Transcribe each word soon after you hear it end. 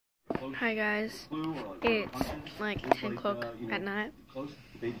Hi guys, it's like 10 o'clock at night.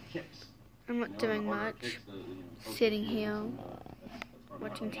 I'm not doing much, sitting here,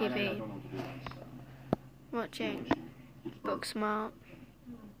 watching TV, watching Booksmart.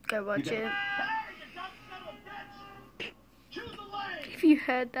 Go watch it. If you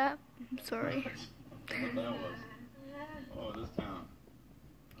heard that, I'm sorry.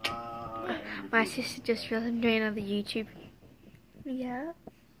 My sister just realized I'm doing another YouTube. Yeah.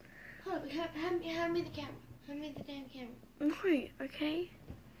 Hand me the camera. Hand me the damn camera. No, okay?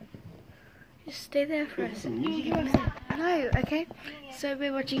 Just stay there for a second. No, okay? So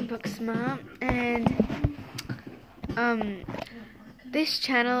we're watching Booksmart, and this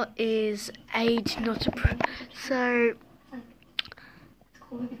channel is age not approved. So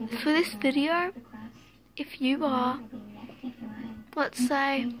for this video, if you are, let's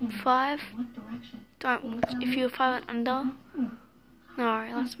say 5, don't watch. If you're 5 and under, no,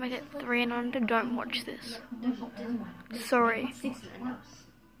 let's make it 3 and under, don't watch this. Sorry.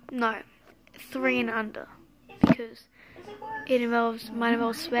 No, 3 and under, because it might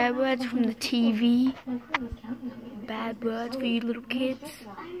involve swear words from the TV, bad words for you little kids,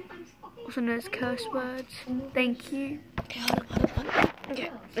 also known as curse words. Thank you.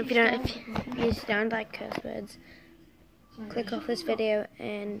 Okay, if you don't like curse words, click off this video,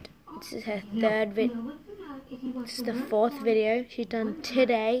 and this is her third video. This is the 4th video she's done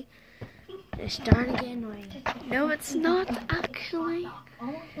today. And it's starting to get annoying. No, it's not actually.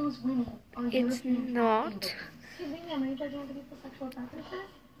 It's not.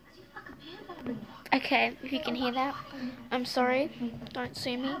 Okay, if you can hear that, I'm sorry. Don't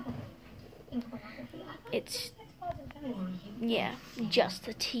sue me. It's, yeah, just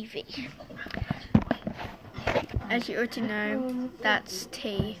the TV. As you already know, that's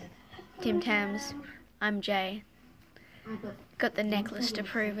T. Tim Tams. I'm J. Got the necklace to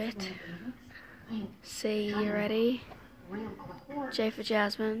prove it. See, you ready? J for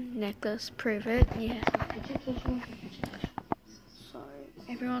Jasmine, necklace, prove it. Yeah. So,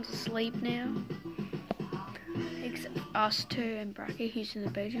 everyone's asleep now. Except us two and Bracky, who's in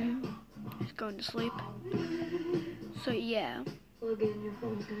the bedroom. He's going to sleep. So, yeah.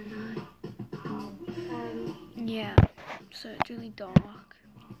 Yeah. So, it's really dark.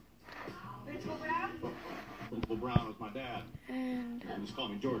 Principal Brown was my dad. And Just call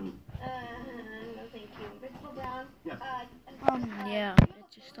me Jordan. No, thank you. Principal Brown. Yes. yeah,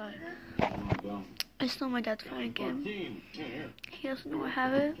 it's just like, I stole my dad's phone again. He doesn't know I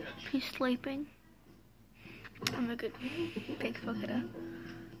have it. He's sleeping. I'm a good pickpocketer.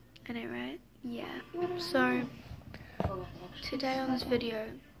 Anyway, yeah. So, today on this video,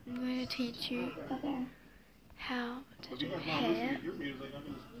 I'm going to teach you how to do hair.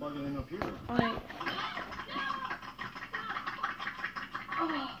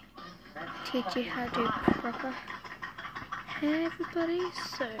 Teach you how to do proper hair, everybody.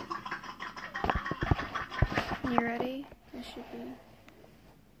 So, you ready? This should be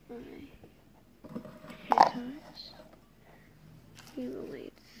my hair ties. You will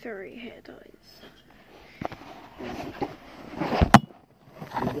need 3 hair ties.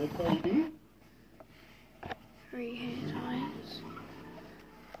 Is that Cardi? 3 hair ties.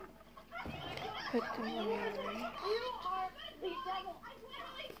 Put them on your wrist.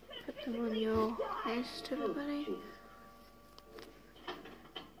 Put them on your wrist, everybody.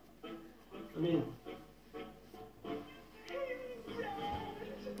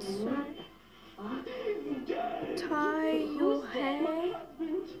 So, tie your hair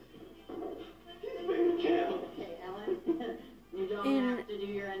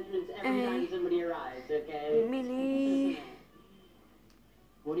in a mini.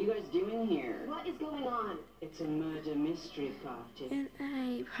 What are you guys doing here? What is going on? It's a murder mystery party. In a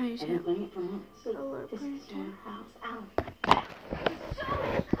I've been ponytail. playing it for months. Hello, This is ponytail. your house. Ow.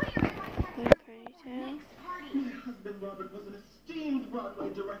 Ponytail. My husband Robert was an esteemed Broadway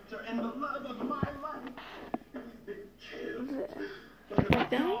director and the love of my life. He's been killed. Like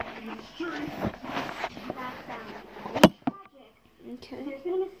that? That sounds tragic. Okay. There's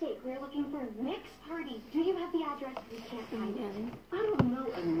been a mistake. We're looking for Nick's party. Do you have the address? We can't find it. Again. I don't know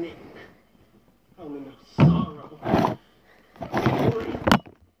a Nick. I only know sorrow. Worry.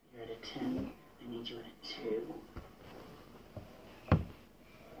 You're at a 10. I need you at a 2.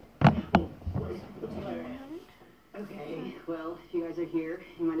 Okay, well, if you guys are here,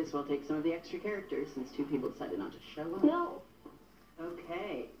 you might as well take some of the extra characters since 2 people decided not to show up. No.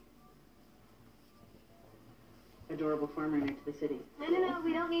 Okay. Adorable farmer next to the city. No,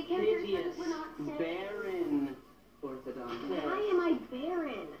 we don't need characters Hideous, because we're not sick. barren, orthodontist. Why am I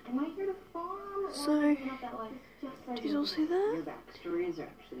barren? Am I here to farm? So, or not that life? Just says did you all see that? Your backstories are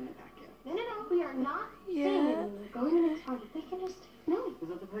actually in the packet. No, we are not Yeah. staying anymore. Going to the next party. We can just no. Was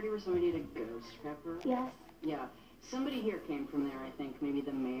that the party where somebody did a ghost pepper? Yes. Yeah. Somebody here came from there, I think. Maybe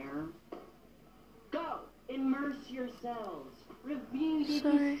the mayor. Go! Immerse yourselves. Review the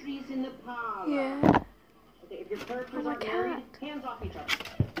Sorry. histories in the parlor. Yeah. Okay, if your characters Oh, my aren't married, cat. hands off each other.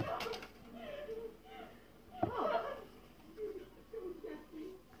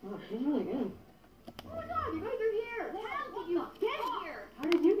 Oh, she's really good. Oh my God, you guys are here. How did you get here? How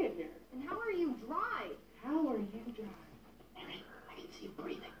did you get here? And how are you dry? How are you dry? Erin, I can see you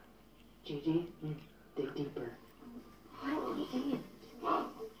breathing. Gigi, dig deeper. I don't understand.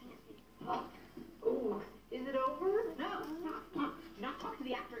 Oh, is it over? No, stop. Do not talk to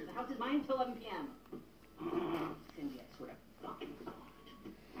the actors. The house is mine until 11 p.m. Cindy, I swear to fucking God.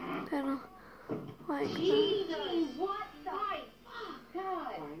 Then I'll like that. Jesus, what the?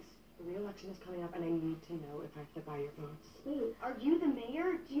 God. Guys, the re-election is coming up and I need to know if I have to buy your votes. Wait, are you the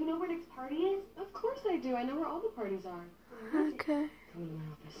mayor? Do you know where next party is? Of course I do. I know where all the parties are. Okay. Come into my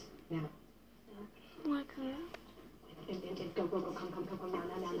office. Now. Like that. And go, come,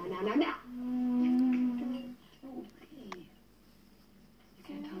 now. You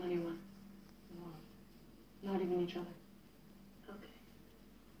can't tell anyone. No. Not even each other. Okay.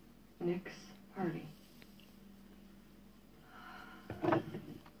 Nick's party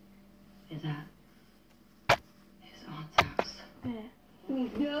is at his aunt's house. Yeah.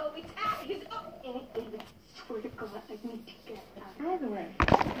 No, it's at his own. Swear to God, I need to get out. By the way,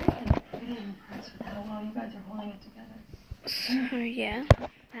 I'm pretty impressed with how well you guys are holding it together. So yeah,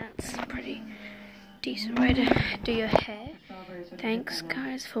 that's a pretty decent way to do your hair. Thanks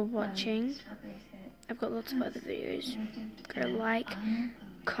guys for watching. I've got lots of other videos. Go like,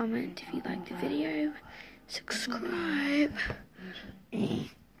 comment if you like the video, subscribe, and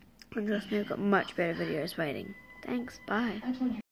trust me, I've got much better videos waiting. Thanks, bye.